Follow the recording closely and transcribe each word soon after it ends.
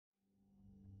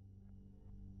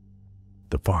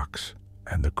the Fox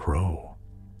and the Crow.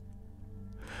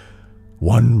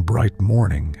 One bright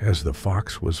morning, as the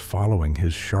fox was following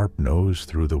his sharp nose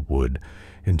through the wood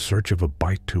in search of a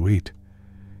bite to eat,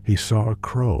 he saw a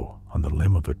crow on the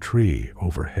limb of a tree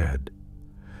overhead.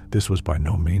 This was by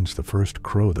no means the first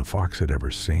crow the fox had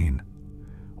ever seen.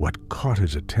 What caught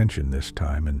his attention this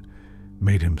time and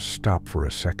made him stop for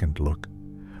a second look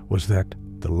was that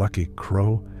the lucky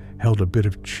crow held a bit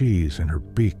of cheese in her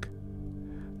beak.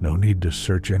 No need to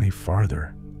search any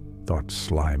farther, thought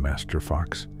sly Master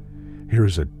Fox. Here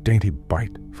is a dainty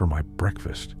bite for my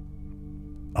breakfast.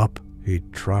 Up he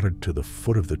trotted to the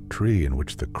foot of the tree in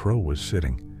which the crow was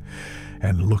sitting,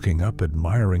 and looking up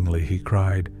admiringly, he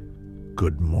cried,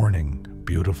 "Good morning,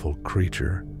 beautiful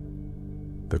creature."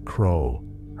 The crow,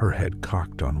 her head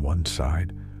cocked on one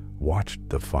side, watched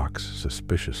the fox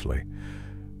suspiciously,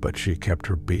 but she kept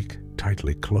her beak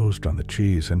tightly closed on the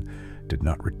cheese and did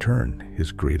not return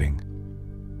his greeting.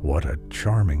 "What a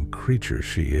charming creature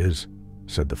she is,"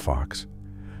 said the fox.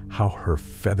 "How her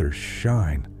feathers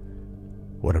shine!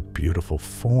 What a beautiful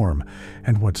form,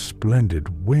 and what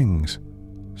splendid wings!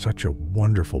 Such a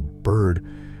wonderful bird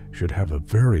should have a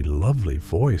very lovely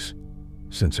voice,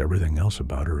 since everything else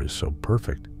about her is so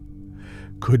perfect.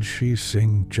 Could she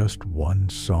sing just one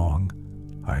song,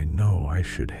 I know I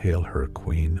should hail her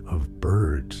queen of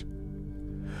birds."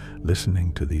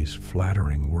 Listening to these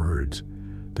flattering words,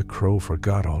 the crow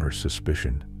forgot all her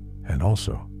suspicion, and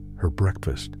also her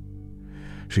breakfast.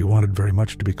 She wanted very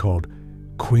much to be called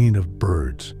Queen of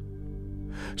Birds.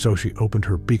 So she opened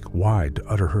her beak wide to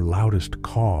utter her loudest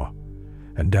caw,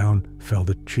 and down fell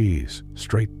the cheese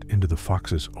straight into the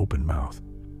fox's open mouth.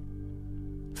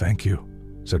 "Thank you,"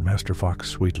 said Master Fox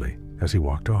sweetly as he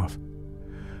walked off.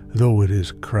 "Though it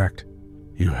is cracked,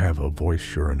 you have a voice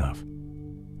sure enough.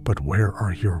 But where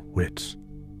are your wits?"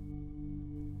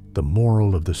 The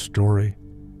moral of the story: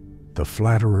 the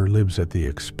flatterer lives at the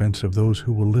expense of those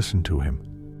who will listen to him.